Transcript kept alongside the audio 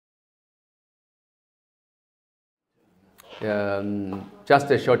Just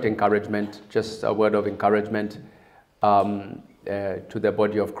a short encouragement, just a word of encouragement to the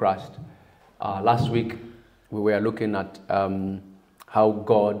body of Christ. Last week, we were looking at how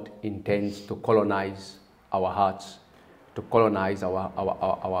God intends to colonize our hearts, to colonize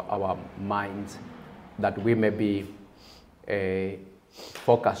our minds, that we may be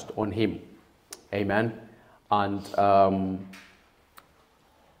focused on Him. Amen. And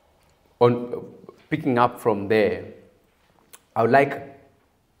on picking up from there, I would like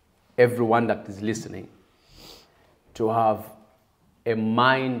everyone that is listening to have a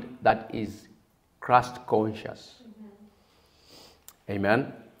mind that is Christ conscious.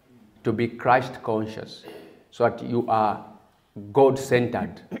 Amen. To be Christ conscious, so that you are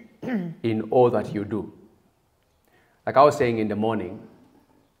God-centered in all that you do. Like I was saying in the morning,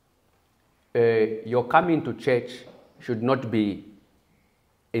 your coming to church should not be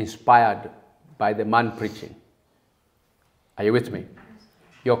inspired by the man preaching. Are you with me?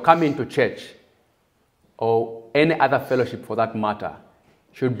 Your coming to church, or any other fellowship for that matter,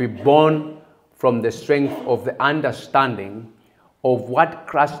 should be born from the strength of the understanding of what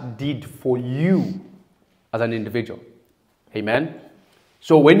Christ did for you as an individual. Amen?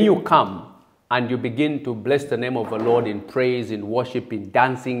 So when you come and you begin to bless the name of the Lord in praise, in worship, in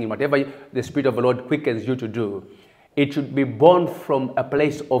dancing, in whatever the Spirit of the Lord quickens you to do, it should be born from a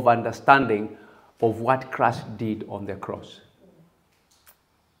place of understanding of what Christ did on the cross.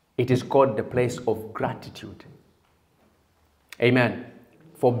 It is called the place of gratitude. Amen.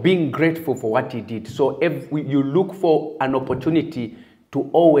 For being grateful for what He did. So if you look for an opportunity to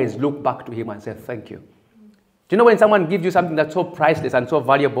always look back to Him and say, thank you. Do you know when someone gives you something that's so priceless and so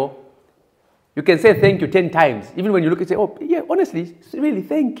valuable, you can say thank you 10 times. Even when you look and say, oh, yeah, honestly, really,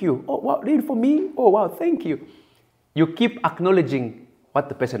 thank you. Oh, wow, really for me? Oh, wow, thank you. You keep acknowledging what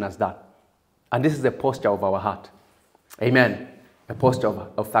the person has done. And this is the posture of our heart. Amen. A posture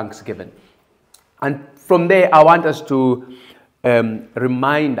of thanksgiving. And from there, I want us to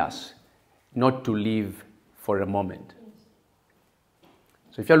remind us not to live for a moment.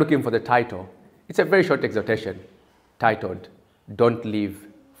 So if you're looking for the title, it's a very short exhortation titled, Don't Live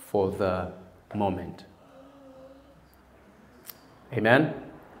for the Moment. Amen?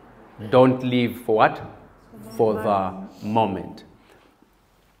 Don't live for what? For the moment.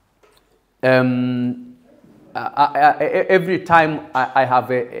 Every time I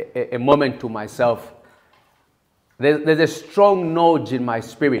have a moment to myself, there's a strong nudge in my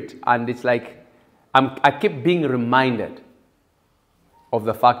spirit, and it's like I keep being reminded of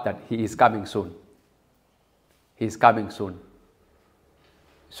the fact that He is coming soon. He is coming soon.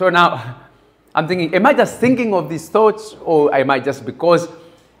 So now I'm thinking, am I just thinking of these thoughts, or am I just because,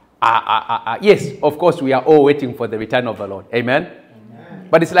 yes, of course, we are all waiting for the return of the Lord. Amen?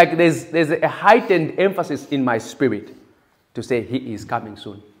 But it's like there's a heightened emphasis in my spirit to say He is coming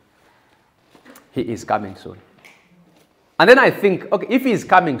soon. He is coming soon. And then I think, okay, if He is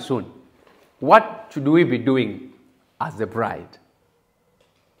coming soon, what should we be doing as the bride?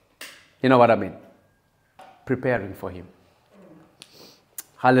 You know what I mean? Preparing for Him.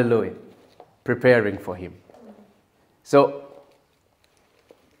 Hallelujah. Preparing for Him. So,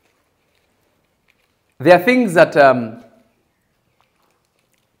 there are things that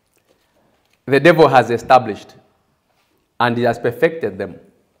the devil has established, and he has perfected them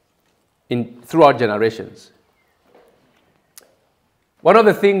throughout generations. One of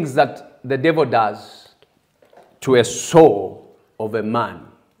the things that the devil does to a soul of a man,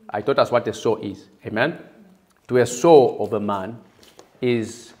 I taught us what a soul is, amen? To a soul of a man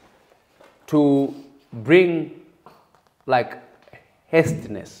is to bring like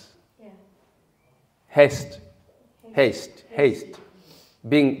hastiness. Yeah. Haste.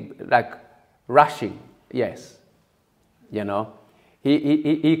 Being like rushing, yes. You know,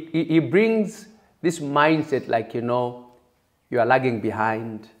 he brings this mindset like, you know, you are lagging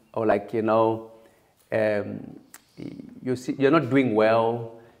behind, or like, you know, you're not doing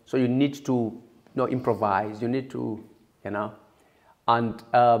well, so you need to, you know, improvise. You need to, you know, and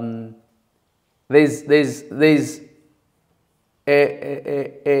there's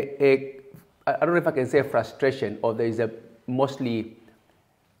a I don't know if I can say frustration, or there is a mostly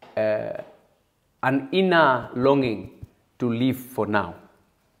an inner longing to live for now,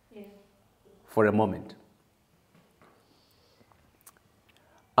 yeah, for a moment.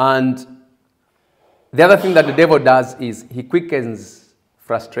 And the other thing that the devil does is he quickens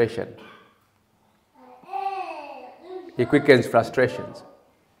frustration. He quickens frustrations.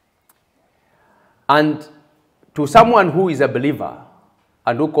 And to someone who is a believer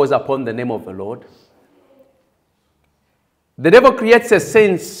and who calls upon the name of the Lord, the devil creates a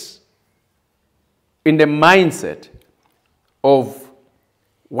sense in the mindset of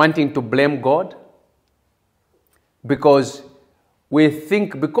wanting to blame God because we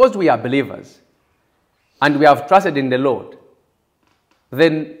think because we are believers and we have trusted in the Lord,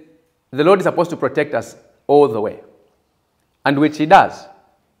 then the Lord is supposed to protect us all the way, and which He does.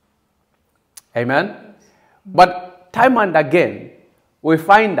 Amen? But time and again, we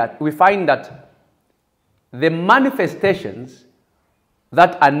find that the manifestations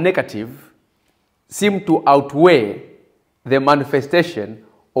that are negative seem to outweigh the manifestation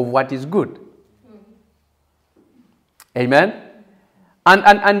of what is good. Amen?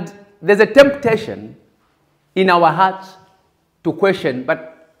 And there's a temptation in our hearts to question, but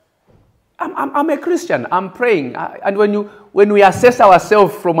I'm a Christian, I'm praying. And when we assess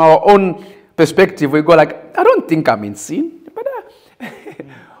ourselves from our own perspective, we go like, I don't think I'm in sin. But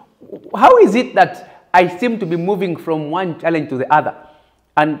how is it that I seem to be moving from one challenge to the other?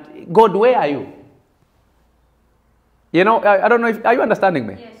 And God, where are you? You know, I don't know if, are you understanding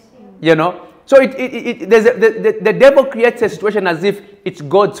me? Yes. You know? So the devil creates a situation as if it's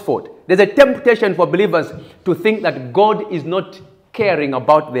God's fault. There's a temptation for believers to think that God is not caring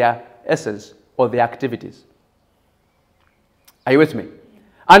about their essence or their activities. Are you with me?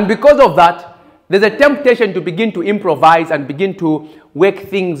 And because of that, there's a temptation to begin to improvise and begin to work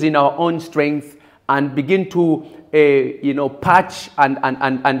things in our own strength and begin to, patch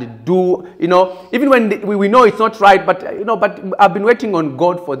and do, even when we know it's not right, but I've been waiting on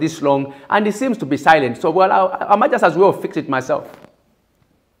God for this long and He seems to be silent. So, well, I might just as well fix it myself.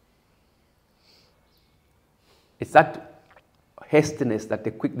 It's that hastiness that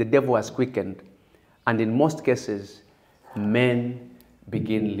the devil has quickened. And in most cases, men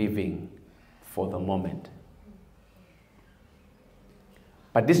begin living for the moment.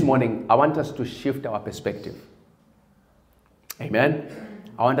 But this morning, I want us to shift our perspective. Amen?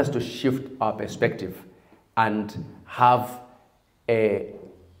 I want us to shift our perspective and have a,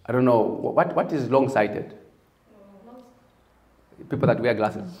 I don't know, what is long-sighted? People that wear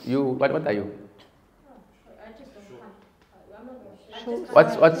glasses. You, what are you?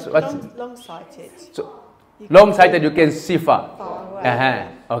 What's long-sighted? So, long-sighted, you can see far. Far away.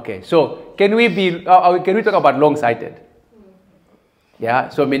 Okay, so can we talk about long-sighted? Yeah,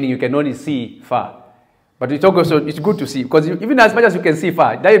 so meaning you can only see far. But it's also, it's good to see, because even as much as you can see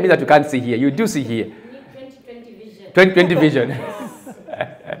far, that doesn't mean that you can't see here. You do see here. You need 20/20 vision. 20/20 vision.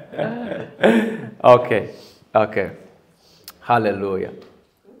 Okay. Hallelujah.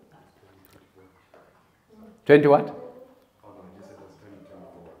 20 what?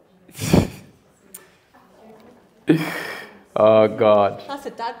 Oh, God. That's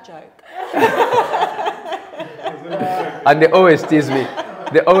a dad joke. And they always tease me.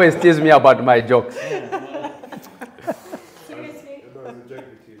 They always tease me about my jokes. Seriously?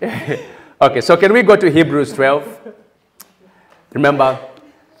 Okay, so can we go to Hebrews 12? Remember,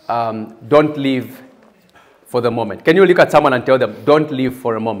 don't live for the moment. Can you look at someone and tell them, don't live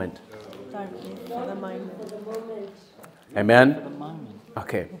for a moment? Don't live for the moment. Amen?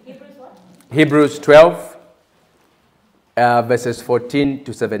 Okay. Hebrews what? Hebrews 12, verses 14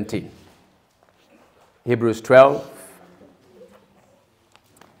 to 17. Hebrews 12.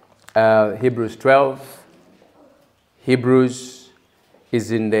 Hebrews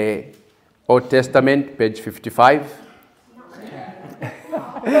is in the Old Testament, page 55.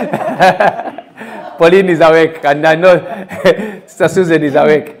 Pauline is awake, and I know Sister Susan is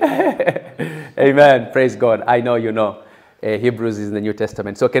awake. Amen. Praise God. I know you know. Hebrews is in the New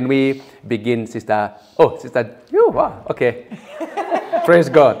Testament. So can we begin, Sister? Oh, Sister. Wow. Okay. Praise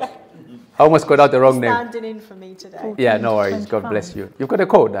God. I almost got out the wrong name. Standing in for me today. Yeah, no worries. God bless you. You've got a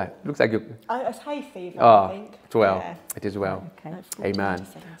cold. Looks like you. It's hay fever, I think. It's well. Yeah. It is well. Okay. Amen.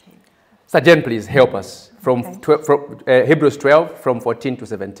 Sir Jen, please help us from Hebrews 12, from 14 to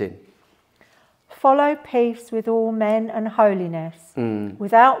 17. Follow peace with all men and holiness,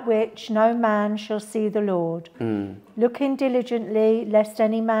 without which no man shall see the Lord. Looking diligently, lest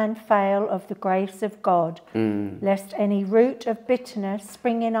any man fail of the grace of God, lest any root of bitterness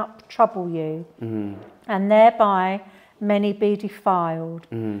springing up trouble you, and thereby many be defiled,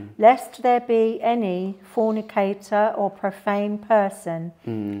 lest there be any fornicator or profane person,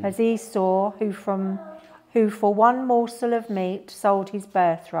 as Esau, who for one morsel of meat sold his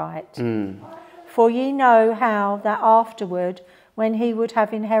birthright. For ye know how that afterward, when he would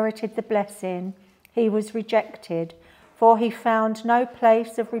have inherited the blessing, he was rejected, for he found no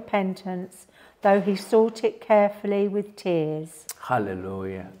place of repentance, though he sought it carefully with tears.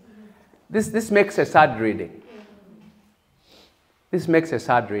 Hallelujah. This makes a sad reading. This makes a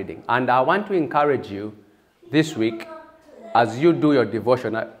sad reading. And I want to encourage you this week, as you do your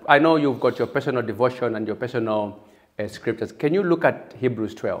devotion. I know you've got your personal devotion and your personal scriptures. Can you look at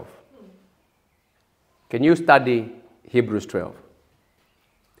Hebrews 12? Can you study Hebrews 12?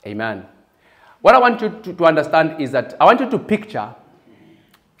 Amen. What I want you to understand is that I want you to picture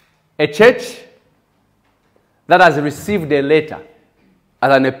a church that has received a letter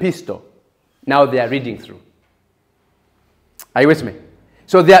as an epistle. Now they are reading through. Are you with me?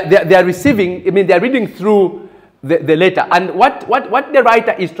 So they are receiving, they are reading through the letter. And what the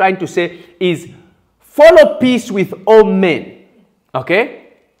writer is trying to say is, follow peace with all men.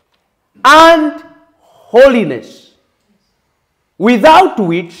 Okay? And holiness, without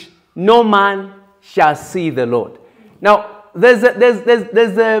which no man shall see the Lord. Now, there's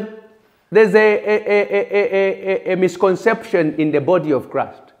a misconception in the body of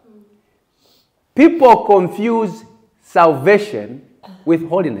Christ. People confuse salvation with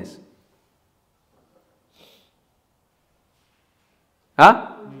holiness. Huh?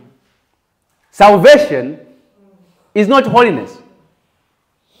 Salvation is not holiness.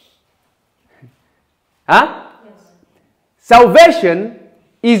 Huh? Yes. Salvation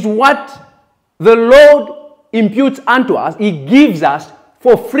is what the Lord imputes unto us. He gives us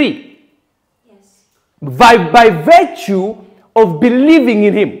for free. Yes. By virtue of believing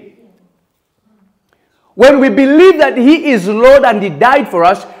in Him. When we believe that He is Lord and He died for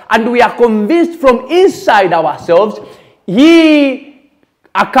us, and we are convinced from inside ourselves, He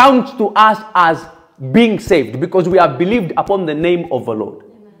accounts to us as being saved because we have believed upon the name of the Lord.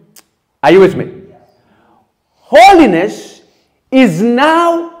 Amen. Are you with me? Holiness is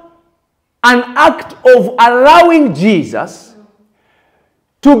now an act of allowing Jesus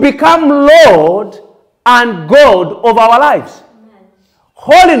to become Lord and God of our lives. Amen.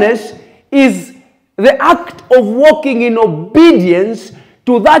 Holiness is the act of walking in obedience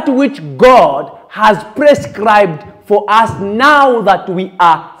to that which God has prescribed for us now that we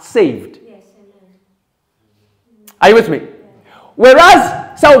are saved. Yes, amen. Are you with me?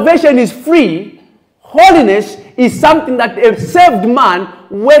 Whereas salvation is free, holiness is something that a saved man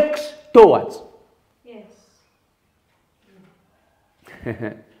works towards. Yes.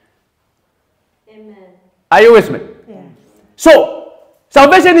 Amen. Are you with me? Yes. So,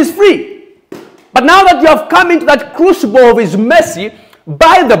 salvation is free. But now that you have come into that crucible of His mercy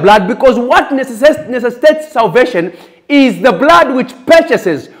by the blood, because what necessitates salvation is the blood which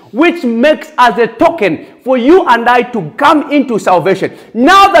purchases, which makes as a token for you and I to come into salvation.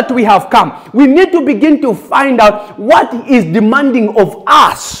 Now that we have come, we need to begin to find out what He is demanding of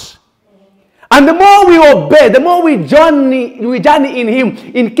us. And the more we obey, the more we journey in Him,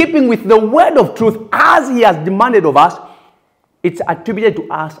 in keeping with the word of truth as He has demanded of us, it's attributed to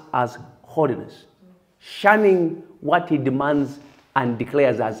us as holiness, shunning what He demands and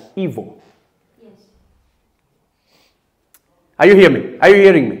declares as evil. Yes. Are you hearing me? Are you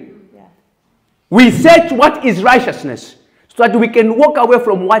hearing me? Yeah. We search what is righteousness so that we can walk away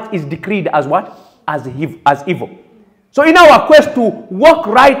from what is decreed as what? As evil. So in our quest to walk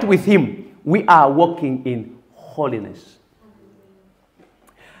right with Him, we are walking in holiness.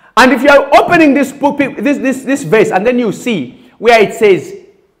 And if you are opening this book, this verse, and then you see where it says,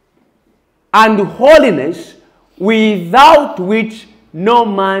 and holiness, without which no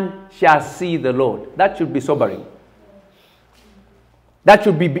man shall see the Lord. That should be sobering. That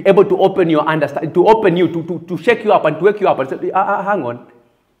should be able to open your understanding, to open you, to shake you up and to wake you up and say, hang on.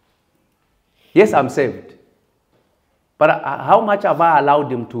 Yes, I'm saved. But how much have I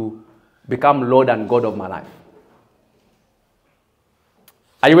allowed Him to become Lord and God of my life?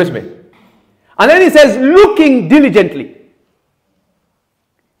 Are you with me? And then He says, looking diligently.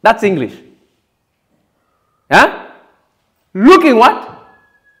 That's English. Huh? Looking what?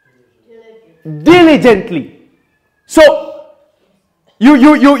 Diligently. So,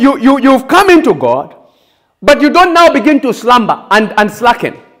 you've come into God, but you don't now begin to slumber and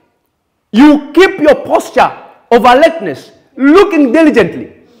slacken. You keep your posture of alertness, looking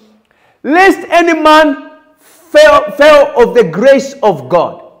diligently, lest any man fail of the grace of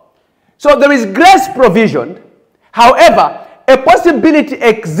God. So there is grace provision. However, a possibility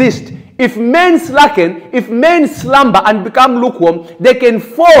exists. If men slacken, if men slumber and become lukewarm, they can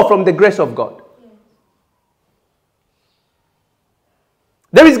fall from the grace of God.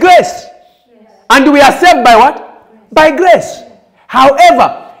 There is grace. Yes. And we are saved by what? Yes. By grace.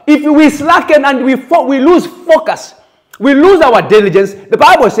 However, if we slacken and we lose focus, we lose our diligence, the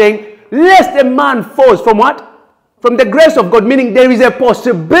Bible is saying, lest a man falls from what? From the grace of God, meaning there is a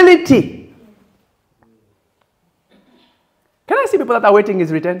possibility. Can I see people that are waiting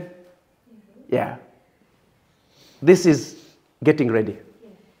His return? Yeah. This is getting ready.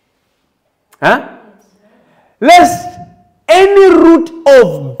 Huh? Lest any root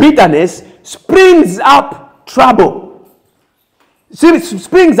of bitterness springs up trouble.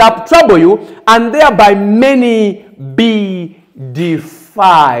 Springs up, trouble you, and thereby many be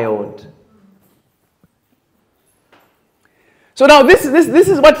defiled. So now this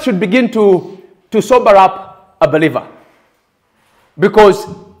is what should begin to sober up a believer. Because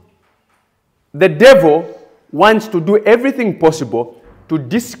the devil wants to do everything possible to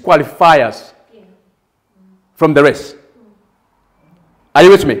disqualify us from the race. Are you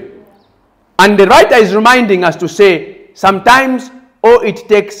with me? And the writer is reminding us to say, sometimes all it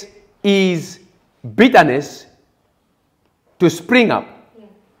takes is bitterness to spring up.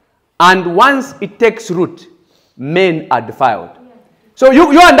 And once it takes root, men are defiled. So you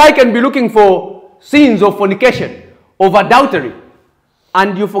and I can be looking for sins of fornication, of adultery,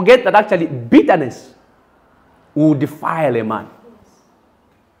 and you forget that actually bitterness will defile a man.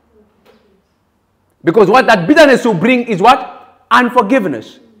 Because what that bitterness will bring is what?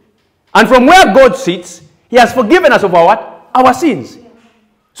 Unforgiveness. And from where God sits, he has forgiven us of our what? Our sins.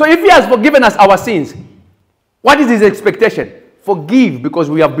 So if he has forgiven us our sins, what is his expectation? Forgive, because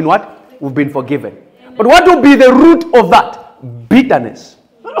we have been what? We've been forgiven. But what will be the root of that? Bitterness.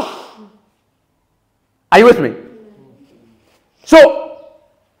 Are you with me? So,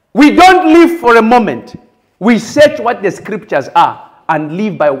 we don't live for a moment. We search what the scriptures are and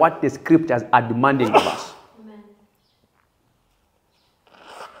live by what the scriptures are demanding of us.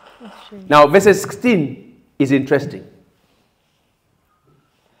 Now, verse 16 is interesting.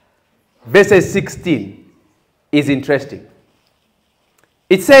 Verse 16 is interesting.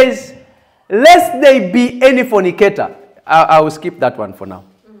 It says, lest there be any fornicator. I will skip that one for now.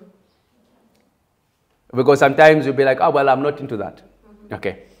 Because sometimes you'll be like, oh, well, I'm not into that.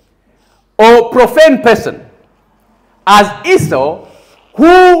 Okay. Or profane person, as Esau,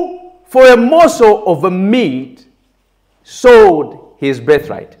 who for a morsel of a meat sold his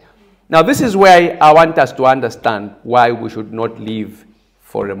birthright. Now, this is where I want us to understand why we should not live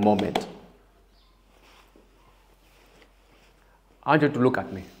for a moment. I want you to look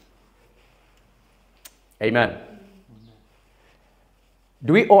at me. Amen.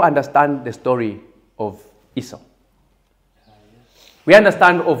 Do we all understand the story of Esau? We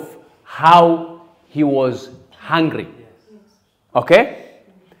understand of how he was hungry. Okay?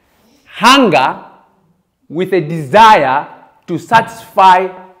 Hunger with a desire to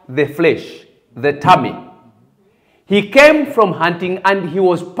satisfy the flesh, the tummy. He came from hunting and he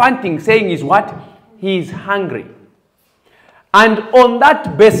was panting, saying is what? He is hungry. And on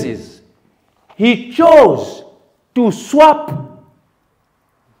that basis, he chose to swap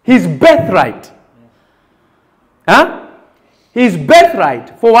his birthright. Huh? His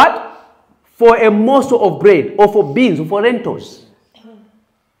birthright for what? For a morsel of bread, or for beans, or for lentils.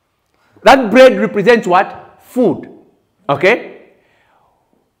 That bread represents what? Food. Okay?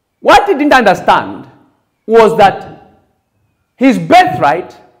 What he didn't understand was that his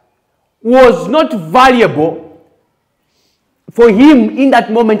birthright was not valuable for him in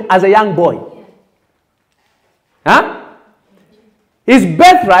that moment as a young boy. Huh? His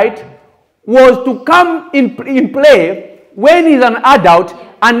birthright was to come in play when he's an adult,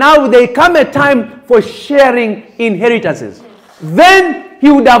 and now there come a time for sharing inheritances. Then he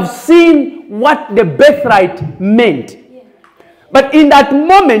would have seen what the birthright meant. But in that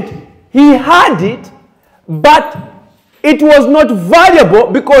moment, he had it, but it was not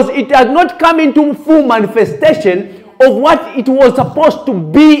valuable because it had not come into full manifestation of what it was supposed to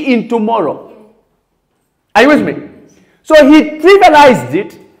be in tomorrow. Are you with me? So he trivialized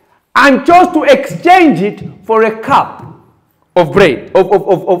it and chose to exchange it for a cup of bread,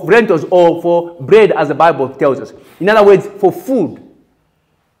 of lentils, or for bread as the Bible tells us. In other words, for food.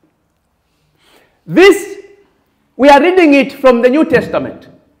 This, we are reading it from the New Testament.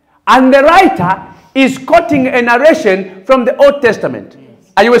 And the writer is quoting a narration from the Old Testament.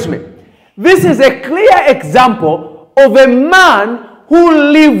 Are you with me? This is a clear example of a man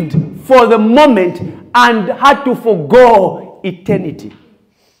who lived for the moment and had to forgo eternity.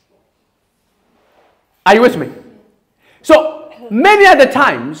 Are you with me? So, many other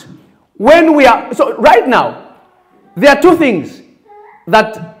times, when we are... So, right now, there are two things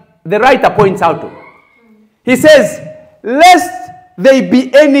that the writer points out to. He says, lest there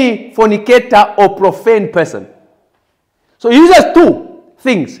be any fornicator or profane person. So, he uses two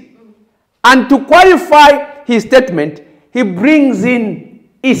things. And to qualify his statement, he brings in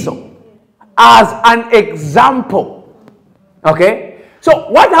Esau as an example. Okay? So,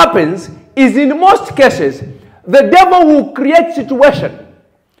 what happens is, in most cases, the devil will create situation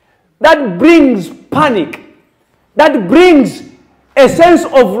that brings panic, that brings a sense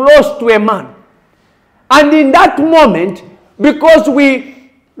of loss to a man. And in that moment, because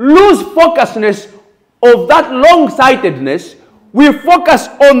we lose focusness of that long-sightedness, we focus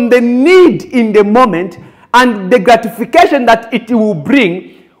on the need in the moment and the gratification that it will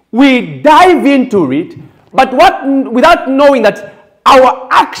bring. We dive into it, but without knowing that our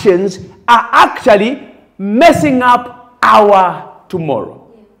actions are actually messing up our tomorrow.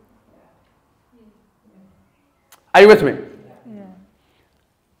 Are you with me? Yeah.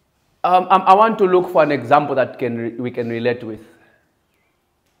 I want to look for an example that we can relate with.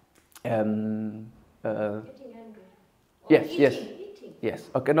 Yes. Yes.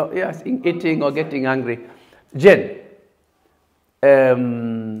 Okay. No. Yes. Eating or getting angry. Jen,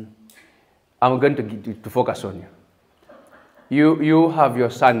 I'm going to focus on you. You have your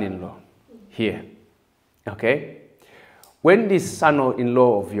son-in-law here. Okay. When this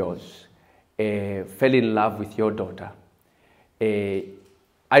son-in-law of yours fell in love with your daughter,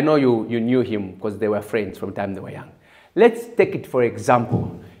 I know you knew him because they were friends from the time they were young. Let's take it for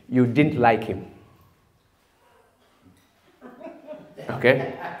example. You didn't like him.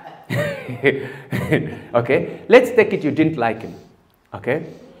 Okay? Okay? Let's take it you didn't like him. Okay?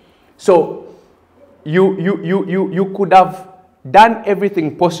 So, you could have done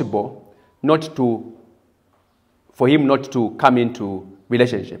everything possible for him not to come into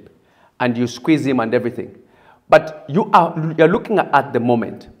relationship. And you squeeze him and everything. But you're looking at the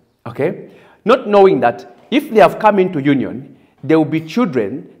moment. Okay? Not knowing that if they have come into union, there will be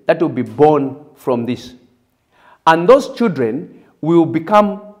children that will be born from this. And those children will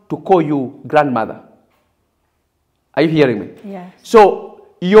become to call you grandmother. Are you hearing me? Yes. So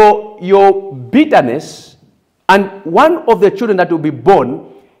your bitterness, and one of the children that will be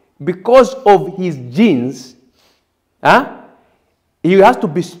born, because of his genes, he has to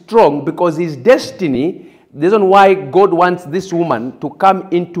be strong because his destiny, the reason why God wants this woman to come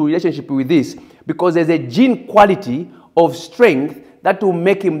into relationship with this, because there's a gene quality of strength that will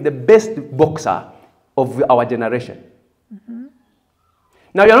make him the best boxer of our generation. Mm-hmm.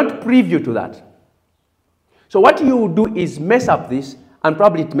 Now, you're not preview to that. So what you do is mess up this, and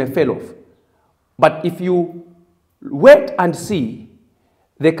probably it may fail off. But if you wait and see,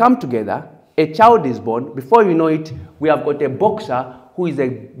 they come together, a child is born, before you know it, we have got a boxer who is the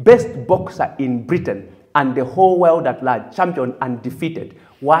best boxer in Britain and the whole world at large, champion and defeated.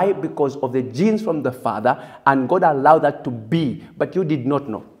 Why? Because of the genes from the father, and God allowed that to be, but you did not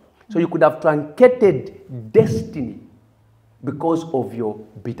know. So you could have truncated destiny because of your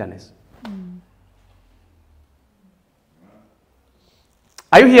bitterness. Mm.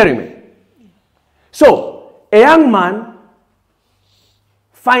 Are you hearing me? So, a young man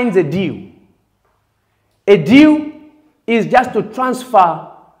finds a deal. A deal is just to transfer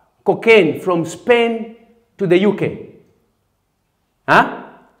cocaine from Spain to the UK. Huh?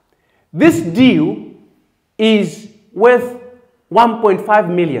 This deal is worth 1.5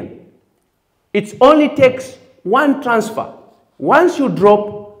 million. It only takes one transfer. Once you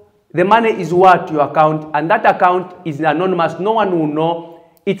drop, the money is wired to your account, and that account is anonymous. No one will know.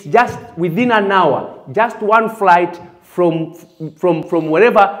 It's just within an hour, just one flight from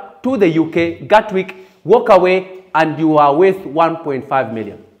wherever to the UK, Gatwick, walk away, and you are worth 1.5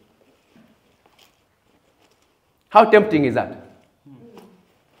 million. How tempting is that?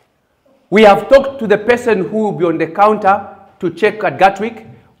 We have talked to the person who will be on the counter to check at Gatwick.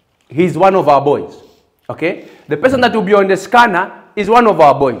 He's one of our boys. Okay? The person that will be on the scanner is one of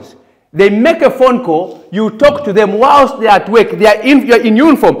our boys. They make a phone call, you talk to them whilst they are at work. You're in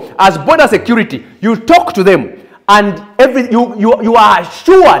uniform as border security. You talk to them, and you are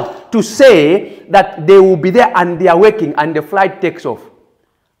assured to say that they will be there and they are working, and the flight takes off.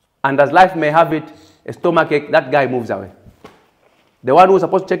 And as life may have it, a stomachache, that guy moves away. The one who's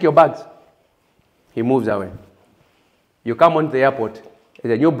supposed to check your bags, he moves away. You come onto the airport,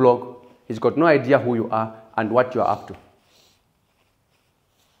 there's a new blog, he's got no idea who you are and what you are up to.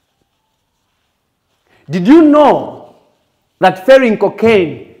 Did you know that ferrying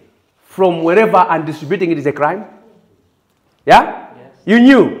cocaine from wherever and distributing it is a crime? Yeah? Yes. You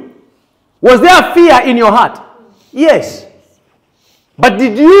knew. Was there a fear in your heart? Yes. But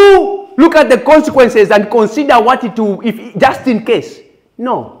did you look at the consequences and consider what it will, if just in case?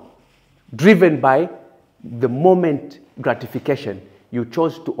 No. Driven by the moment gratification, you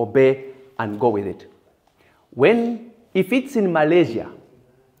chose to obey and go with it. If it's in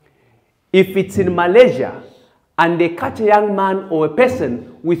Malaysia and they catch a young man or a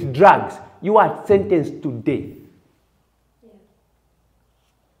person with drugs, you are sentenced to death. Yeah.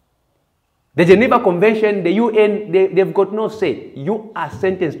 The Geneva Convention, the UN, they've got no say. You are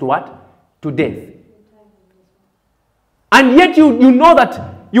sentenced to what? To death. And yet you know that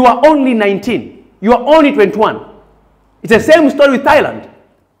you are only 19. You are only 21. It's the same story with Thailand.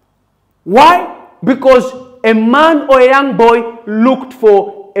 Why? Because a man or a young boy looked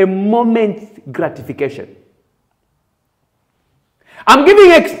for a moment's gratification. I'm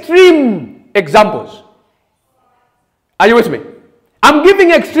giving extreme examples. Are you with me? I'm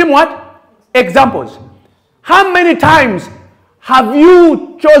giving extreme what? Examples. How many times have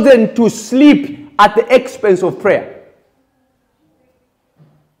you chosen to sleep at the expense of prayer?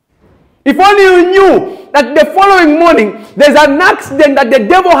 If only you knew that the following morning there's an accident that the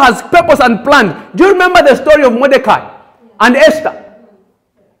devil has purpose and planned. Do you remember the story of Mordecai and Esther?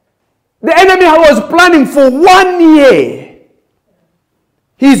 The enemy was planning for 1 year.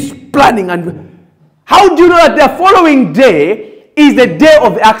 He's planning, and how do you know that the following day is the day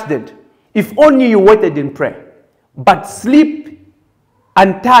of the accident? If only you waited in prayer. But sleep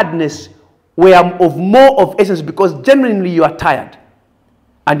and tiredness were of more of essence, because genuinely you are tired.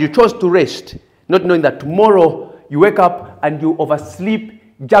 And you chose to rest, not knowing that tomorrow you wake up and you oversleep,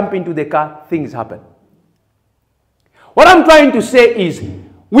 jump into the car, things happen. What I'm trying to say is,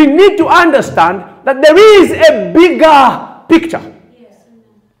 we need to understand that there is a bigger picture.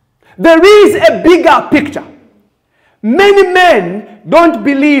 There is a bigger picture. Many men don't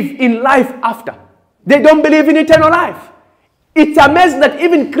believe in life after. They don't believe in eternal life. It's amazing that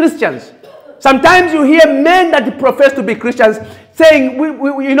even Christians, sometimes you hear men that profess to be Christians saying,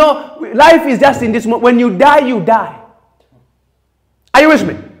 you know, life is just in this moment. When you die, you die. Are you with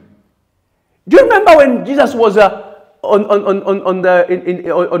me? Do you remember when Jesus was on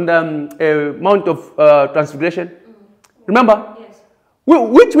the Mount of Transfiguration? Remember? Yes.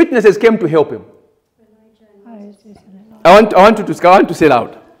 Which witnesses came to help him? I want to say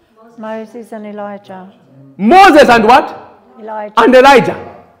loud. Moses and Elijah. Moses and what? Elijah. And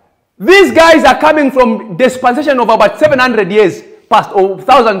Elijah. These guys are coming from dispensation of about 700 years past, or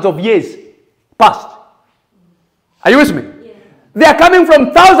thousands of years past. Are you with me? Yeah. They are coming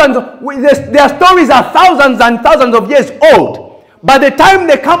from thousands. Their stories are thousands and thousands of years old. By the time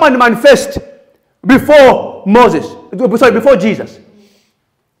they come and manifest before before Jesus.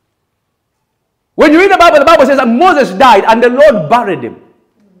 When you read the Bible says that Moses died and the Lord buried him.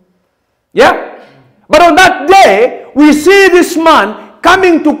 Yeah? But on that day, we see this man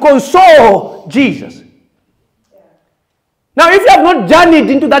coming to console Jesus. Now, if you have not journeyed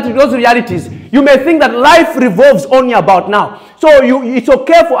into those realities, you may think that life revolves only about now. So it's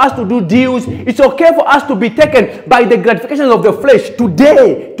okay for us to do deals. It's okay for us to be taken by the gratifications of the flesh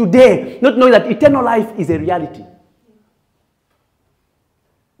today, not knowing that eternal life is a reality.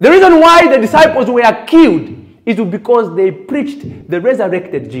 The reason why the disciples were killed is because they preached the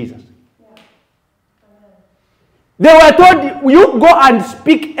resurrected Jesus. They were told, you go and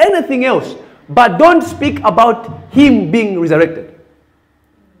speak anything else, but don't speak about him being resurrected.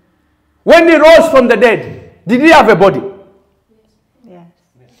 When he rose from the dead, did he have a body? Yes.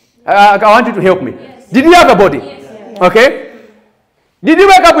 I want you to help me. Yes. Did he have a body? Yes. Okay. Did he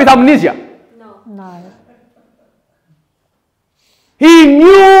wake up with amnesia? No. He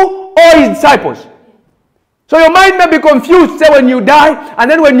knew all his disciples. So your mind may be confused, say when you die,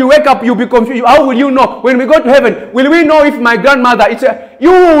 and then when you wake up, you'll be confused. How will you know? When we go to heaven, will we know if my grandmother, like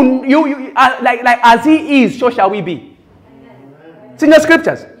as he is, so shall we be. It's in the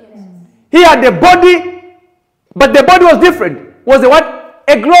scriptures. He had the body, but the body was different. Was a what?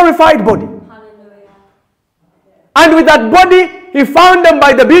 A glorified body. And with that body, he found them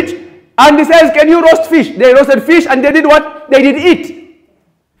by the beach, and he says, can you roast fish? They roasted fish, and they did what? They did eat.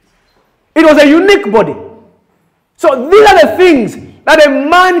 It was a unique body. So these are the things that a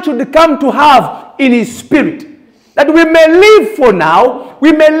man should come to have in his spirit. That we may live for now.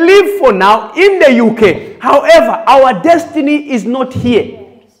 We may live for now in the UK. However, our destiny is not here.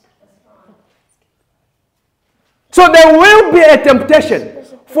 So there will be a temptation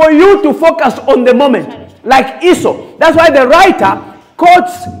for you to focus on the moment. Like Esau. That's why the writer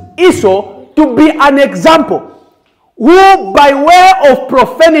quotes Esau to be an example. Who by way of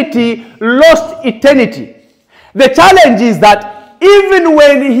profanity lost eternity. The challenge is that even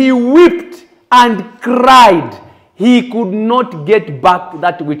when he wept and cried, he could not get back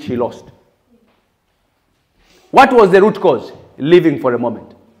that which he lost. What was the root cause? Living for a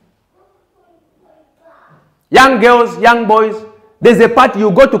moment. Young girls, young boys, there's a part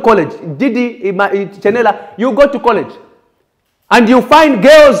you go to college. Didi, Chenela, you go to college. And you find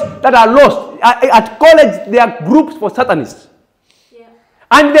girls that are lost. At college, there are groups for Satanists. Yeah.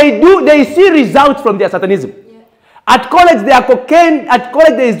 And they see results from their Satanism. At college, there are cocaine. At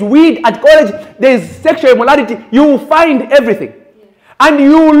college, there is weed. At college, there is sexual immorality. You will find everything. Yeah. And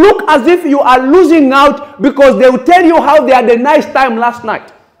you look as if you are losing out because they will tell you how they had a nice time last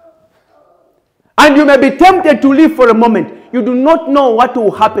night. And you may be tempted to live for a moment. You do not know what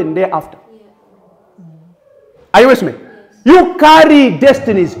will happen thereafter. Yeah. Are you with me? You carry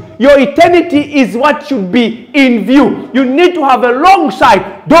destinies. Your eternity is what should be in view. You need to have a long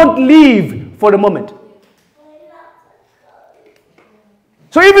sight. Don't live for the moment.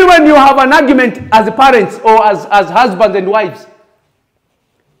 So even when you have an argument as parents or as husbands and wives,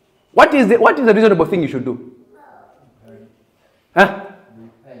 what is the reasonable thing you should do? Huh?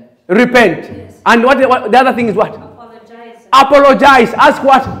 Repent. Yes. And what the other thing is what? Apologize. Ask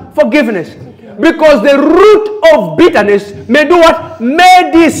what? Forgiveness. Because the root of bitterness may do what?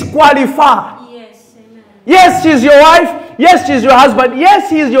 May disqualify. Yes, amen. Yes, she's your wife. Yes, she's your husband. Yes,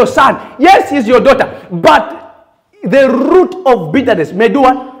 he is your son. Yes, he's your daughter. But the root of bitterness may do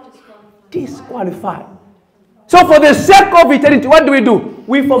what? Disqualify. So for the sake of eternity, what do?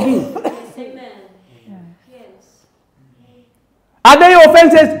 We forgive. Yes, amen. Yes. Are there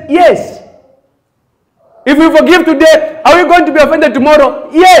offenses? Yes. If we forgive today, are we going to be offended tomorrow?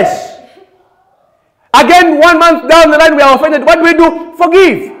 Yes. Again, 1 month down the line, we are offended. What do?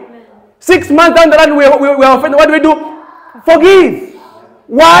 Forgive. Amen. 6 months down the line, we are offended. What do? Forgive.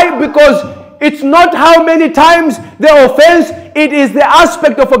 Why? Because it's not how many times the offense, it is the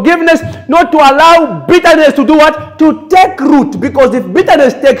aspect of forgiveness, not to allow bitterness to do what? To take root. Because if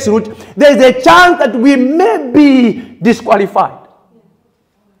bitterness takes root, there is a chance that we may be disqualified.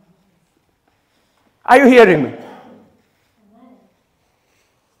 Are you hearing me?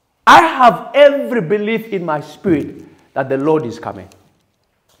 I have every belief in my spirit that the Lord is coming.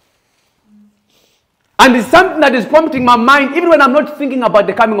 And it's something that is prompting my mind, even when I'm not thinking about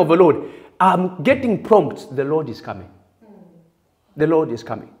the coming of the Lord. I'm getting prompts, the Lord is coming. The Lord is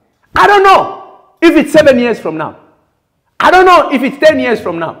coming. I don't know if it's 7 years from now. I don't know if it's 10 years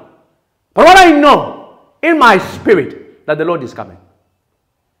from now. But what I know in my spirit, that the Lord is coming.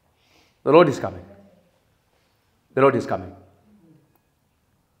 The Lord is coming. The Lord is coming.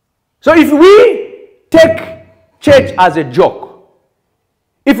 So if we take church as a joke,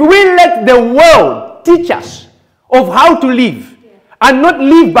 if we let the world teach us of how to live and not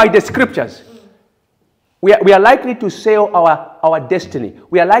live by the scriptures, we are likely to sell our destiny.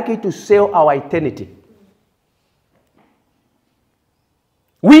 We are likely to sell our eternity.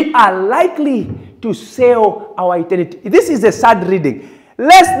 We are likely to sell our eternity. This is a sad reading.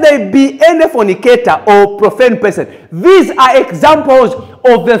 Lest there be any fornicator or profane person. These are examples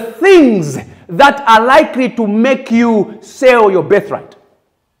of the things that are likely to make you sell your birthright.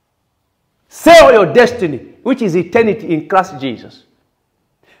 Sell your destiny, which is eternity in Christ Jesus.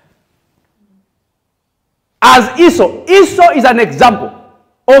 As Esau is an example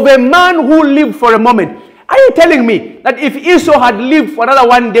of a man who lived for a moment. Are you telling me that if Esau had lived for another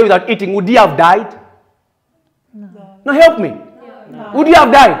 1 day without eating, would he have died? No, help me. No. Would he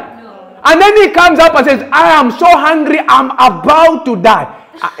have died? No. And then he comes up and says, I am so hungry, I'm about to die.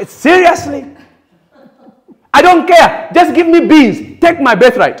 Seriously? I don't care. Just give me beans. Take my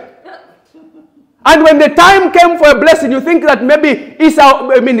birthright. And when the time came for a blessing, you think that maybe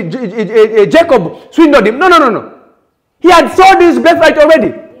Jacob swindled him. No. He had sold his birthright already.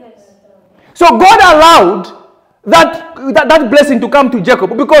 Yes. So God allowed that blessing to come to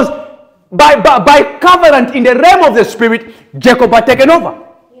Jacob because by covenant in the realm of the spirit, Jacob had taken over.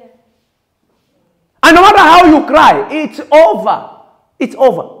 Yeah. And no matter how you cry, it's over. It's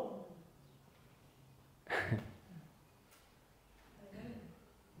over.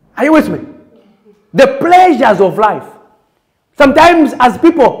 Are you with me? The pleasures of life. Sometimes as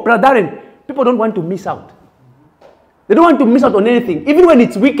people, Brother Darren, people don't want to miss out. They don't want to miss out on anything. Even when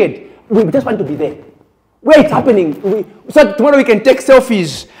it's wicked, we just want to be there. Where it's happening. So tomorrow we can take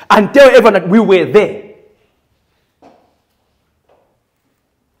selfies and tell everyone that we were there.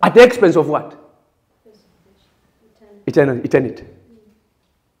 At the expense of what? Eternity.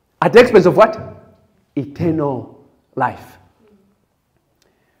 At the expense of what? Eternal life.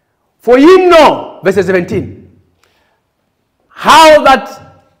 For ye know, verse 17, how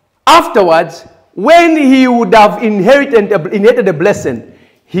that afterwards, when he would have inherited the blessing,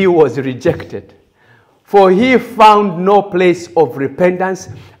 he was rejected. For he found no place of repentance,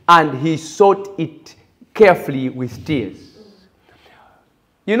 and he sought it carefully with tears.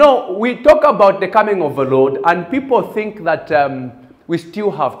 You know, we talk about the coming of the Lord, and people think that we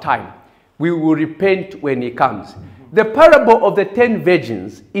still have time. We will repent when he comes. The parable of the 10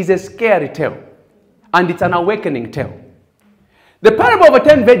 virgins is a scary tale, and it's an awakening tale. The parable of the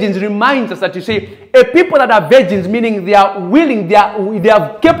 10 virgins reminds us that, you see, a people that are virgins, meaning they are willing, they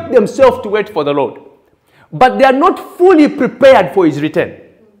have kept themselves to wait for the Lord. But they are not fully prepared for his return.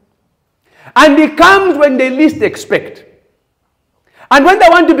 And he comes when they least expect. And when they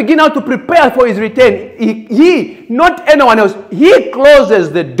want to begin now to prepare for his return, he, not anyone else, he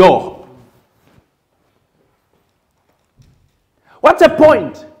closes the door. What's the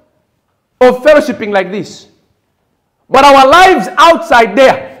point of fellowshipping like this? But our lives outside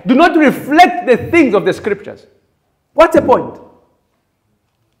there do not reflect the things of the scriptures. What's the point?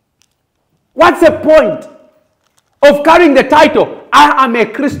 What's the point of carrying the title, I am a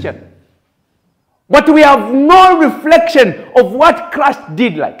Christian? But we have no reflection of what Christ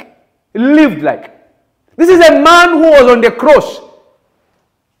did like, lived like. This is a man who was on the cross,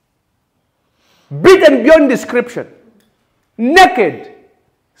 beaten beyond description, naked,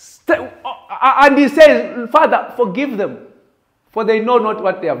 and he says, Father, forgive them, for they know not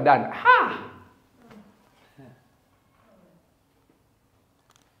what they have done. Ha!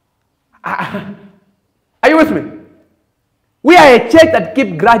 Are you with me? We are a church that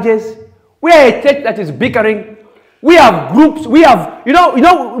keeps grudges. We are a church that is bickering. We have groups. We have, you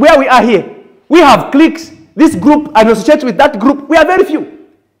know where we are here. We have cliques. This group and associates with that group. We are very few.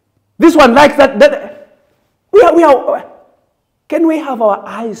 This one likes that. We are. Can we have our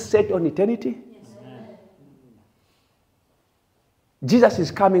eyes set on eternity? Yes. Jesus is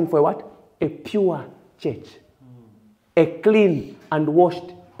coming for what? A pure church. A clean and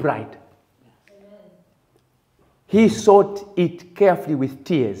washed bride. He sought it carefully with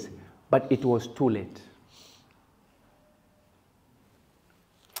tears, but it was too late.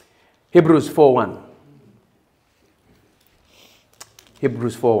 Hebrews 4:1.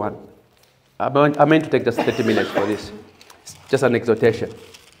 Hebrews 4:1. I'm meant to take just 30 minutes for this. It's just an exhortation.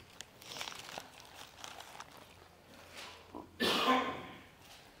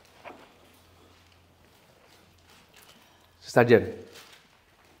 Sister Jen,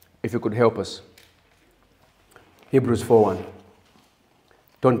 if you could help us. Hebrews 4:1.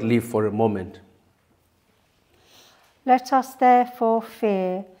 Don't live for a moment. Let us therefore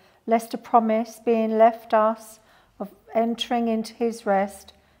fear, lest a promise being left us of entering into his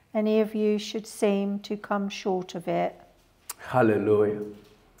rest, any of you should seem to come short of it. Hallelujah.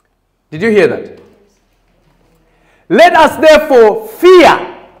 Did you hear that? Let us therefore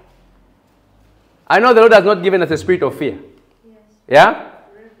fear. I know the Lord has not given us a spirit of fear. Yes. Yeah?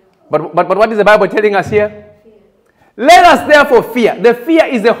 But what is the Bible telling us here? Let us therefore fear. The fear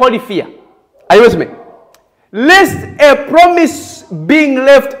is the holy fear. Are you with me? Lest a promise being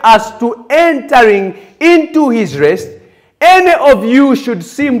left us to entering into his rest, any of you should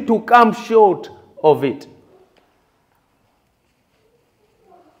seem to come short of it.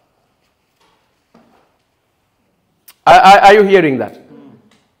 Are you hearing that?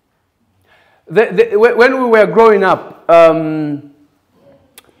 When we were growing up,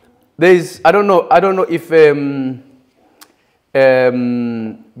 there's, I don't know if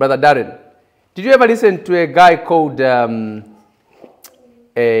Brother Darren, did you ever listen to a guy called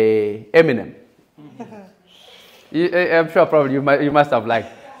Eminem? I'm sure probably you must have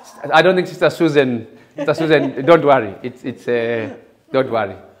liked. I don't think Sister Susan, don't worry. It's don't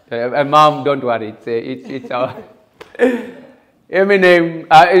worry. Mom, don't worry. It's our Eminem.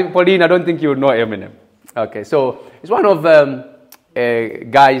 Pauline, I don't think you know Eminem. Okay, so it's one of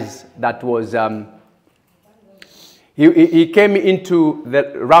guys that was. He came into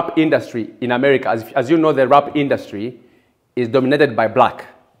the rap industry in America. As you know, the rap industry is dominated by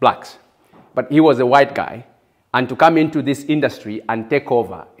blacks. But he was a white guy. And to come into this industry and take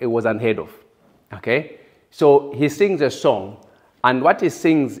over, it was unheard of. Okay? So he sings a song. And what he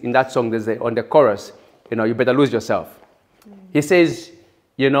sings in that song, on the chorus, you better lose yourself. He says,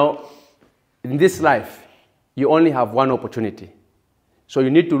 in this life, you only have one opportunity. So you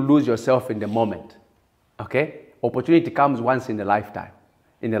need to lose yourself in the moment. Okay? Opportunity comes once in a lifetime.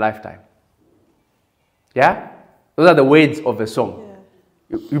 Yeah? Those are the words of the song.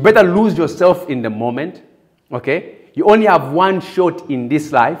 Yeah. You better lose yourself in the moment. Okay? You only have one shot in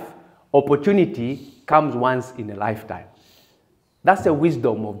this life. Opportunity comes once in a lifetime. That's the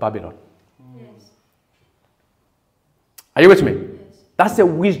wisdom of Babylon. Yes. Are you with me? Yes. That's the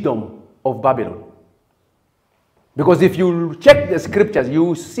wisdom of Babylon. Because if you check the scriptures,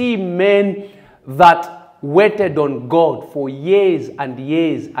 you see men that waited on God for years and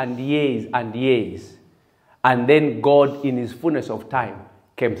years and years and years. And then God, in his fullness of time,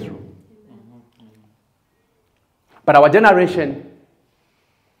 came through. But our generation,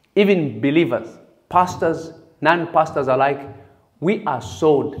 even believers, pastors, non-pastors alike, we are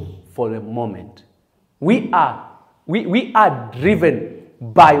sold for a moment. We are driven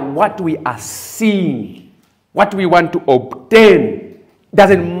by what we are seeing, what we want to obtain.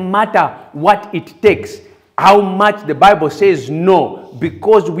 Doesn't matter what it takes, how much the Bible says no,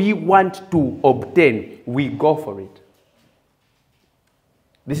 because we want to obtain, we go for it.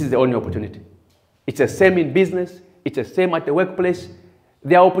 This is the only opportunity. It's the same in business. It's the same at the workplace.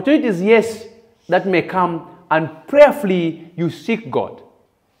 There are opportunities, yes, that may come and prayerfully you seek God.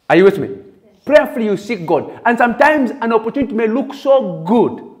 Are you with me? Prayerfully you seek God. And sometimes an opportunity may look so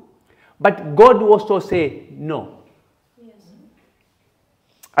good, but God will also say no.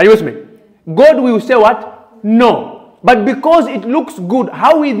 Are you with me? God will say what? No. But because it looks good,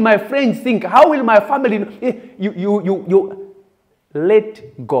 how will my friends think? How will my family know? You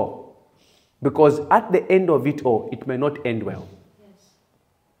let go. Because at the end of it all, it may not end well.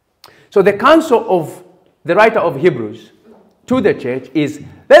 So the counsel of the writer of Hebrews to the church is,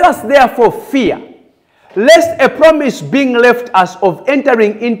 let us therefore fear, lest a promise being left us of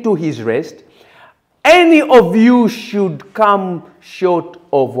entering into his rest, any of you should come short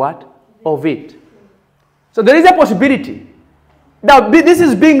of what? Of it. So there is a possibility. Now this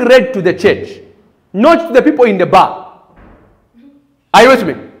is being read to the church, not to the people in the bar. Are you with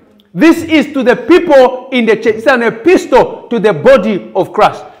me? This is to the people in the church. It's an epistle to the body of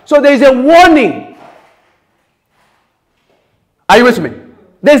Christ. So there is a warning. Are you with me?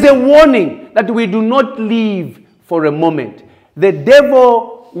 There's a warning that we do not live for a moment. The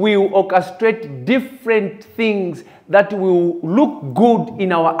devil will orchestrate different things that will look good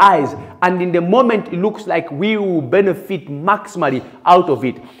in our eyes, and in the moment it looks like we will benefit maximally out of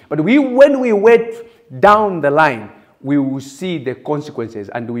it. But when we wait down the line, we will see the consequences,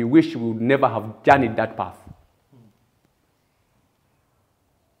 and we wish we would never have journeyed that path.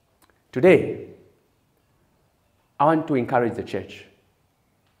 Today, I want to encourage the church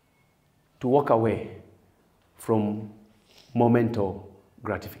to walk away from momental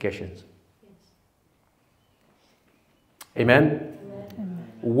gratifications. Amen? Amen.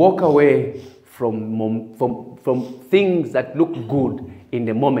 Walk away from things that look good in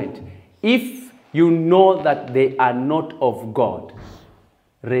the moment. If you know that they are not of God,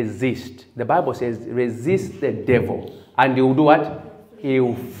 resist. The Bible says, resist the devil, and he will do what? He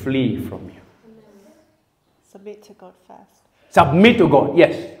will flee from you. Submit to God first. Submit to God,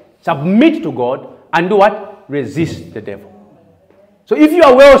 yes. Submit to God and do what? Resist the devil. So if you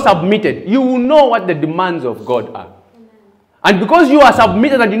are well submitted, you will know what the demands of God are. And because you are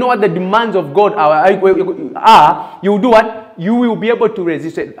submitted and you know what the demands of God are, you will do what? You will be able to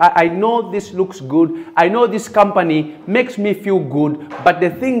resist it. I know this looks good. I know this company makes me feel good. But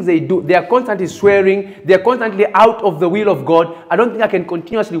the things they do, they are constantly swearing. They are constantly out of the will of God. I don't think I can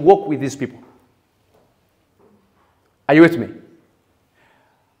continuously walk with these people. Are you with me?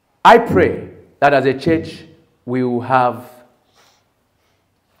 I pray that as a church, we will have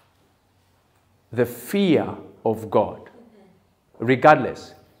the fear of God,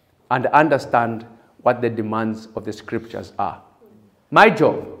 regardless, and understand what the demands of the scriptures are. My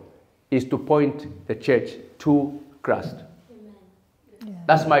job is to point the church to Christ. Yeah.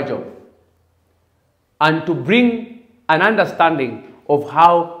 That's my job. And to bring an understanding of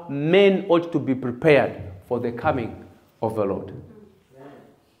how men ought to be prepared for the coming of the Lord.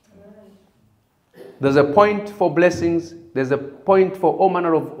 There's a point for blessings. There's a point for all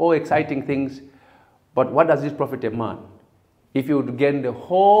manner of all exciting things. But what does this profit a man if you would gain the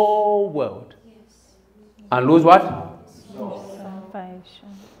whole world and lose what? Salvation.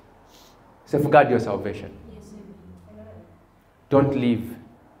 Safeguard your salvation. Don't live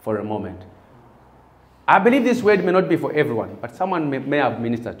for a moment. I believe this word may not be for everyone, but someone may have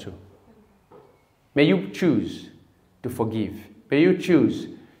ministered to. May you choose to forgive. May you choose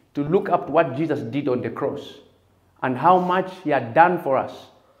to look up what Jesus did on the cross and how much he had done for us,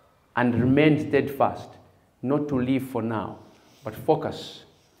 and remain steadfast, not to live for now, but focus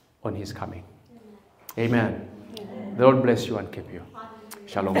on his coming. Amen. Amen. The Lord bless you and keep you.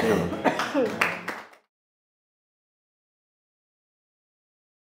 Shalom, shalom.